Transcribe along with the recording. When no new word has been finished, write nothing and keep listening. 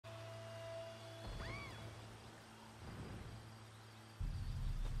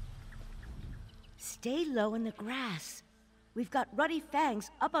Stay low in the grass. We've got ruddy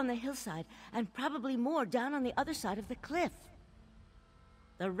fangs up on the hillside, and probably more down on the other side of the cliff.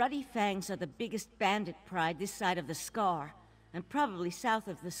 The ruddy fangs are the biggest bandit pride this side of the Scar, and probably south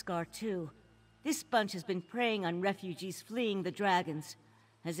of the Scar too. This bunch has been preying on refugees fleeing the dragons,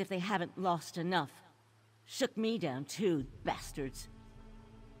 as if they haven't lost enough. Shook me down too, bastards.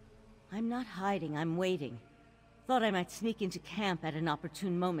 I'm not hiding, I'm waiting. Thought I might sneak into camp at an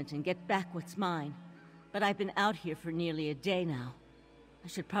opportune moment and get back what's mine. But I've been out here for nearly a day now. I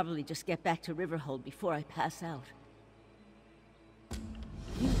should probably just get back to Riverhold before I pass out.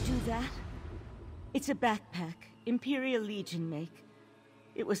 You do that? It's a backpack, Imperial Legion make.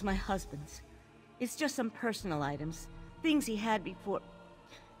 It was my husband's. It's just some personal items. Things he had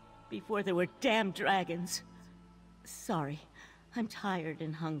before there were damn dragons. Sorry, I'm tired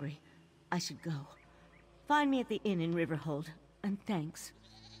and hungry. I should go. Find me at the inn in Riverhold, and thanks.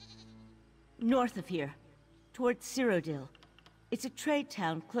 North of here, towards Cyrodiil. It's a trade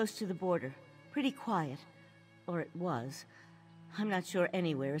town close to the border. Pretty quiet. Or it was. I'm not sure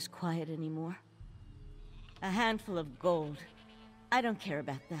anywhere is quiet anymore. A handful of gold. I don't care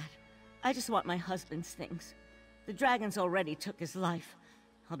about that. I just want my husband's things. The dragons already took his life.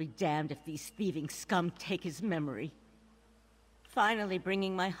 I'll be damned if these thieving scum take his memory. Finally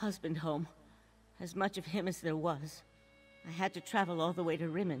bringing my husband home. As much of him as there was. I had to travel all the way to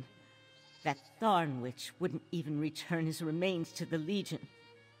Rimmen. That Tharn witch wouldn't even return his remains to the Legion.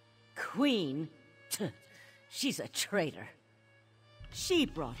 Queen? Tuh, she's a traitor. She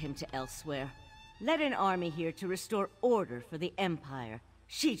brought him to elsewhere. Led an army here to restore order for the Empire.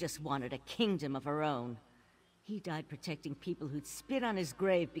 She just wanted a kingdom of her own. He died protecting people who'd spit on his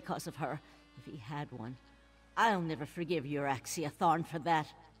grave because of her, if he had one. I'll never forgive Euraxia Tharn for that.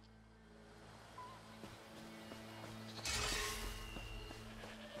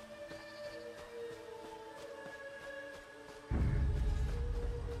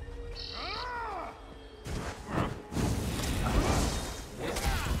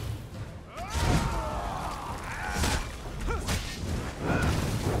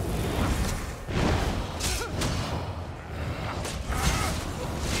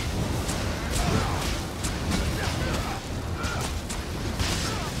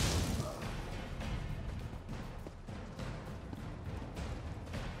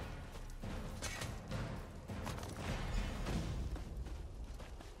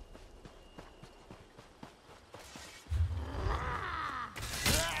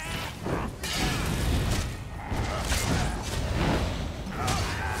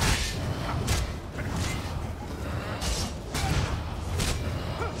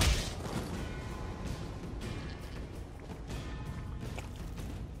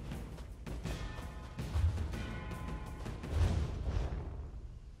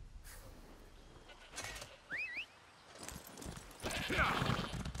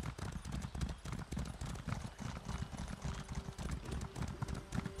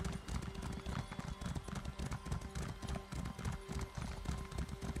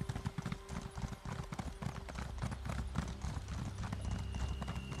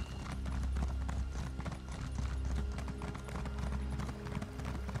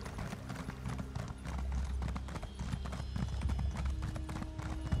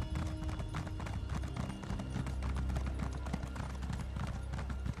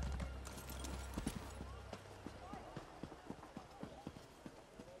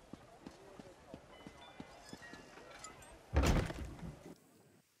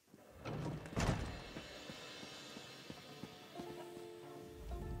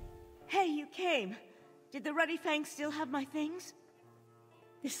 Hey, you came. Did the Ruddy Fang still have my things?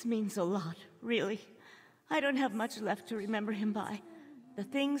 This means a lot, really. I don't have much left to remember him by. The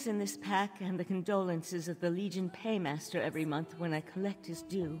things in this pack and the condolences of the Legion paymaster every month when I collect his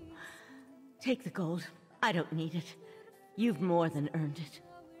due. Take the gold. I don't need it. You've more than earned it.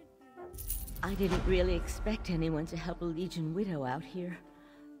 I didn't really expect anyone to help a Legion widow out here.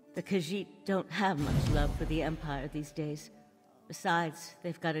 The Khajiit don't have much love for the Empire these days. Besides,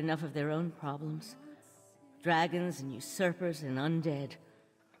 they've got enough of their own problems. Dragons and usurpers and undead.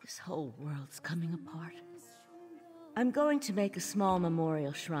 This whole world's coming apart. I'm going to make a small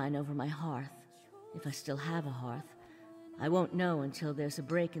memorial shrine over my hearth. If I still have a hearth. I won't know until there's a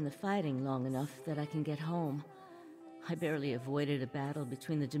break in the fighting long enough that I can get home. I barely avoided a battle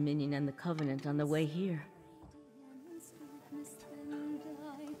between the Dominion and the Covenant on the way here.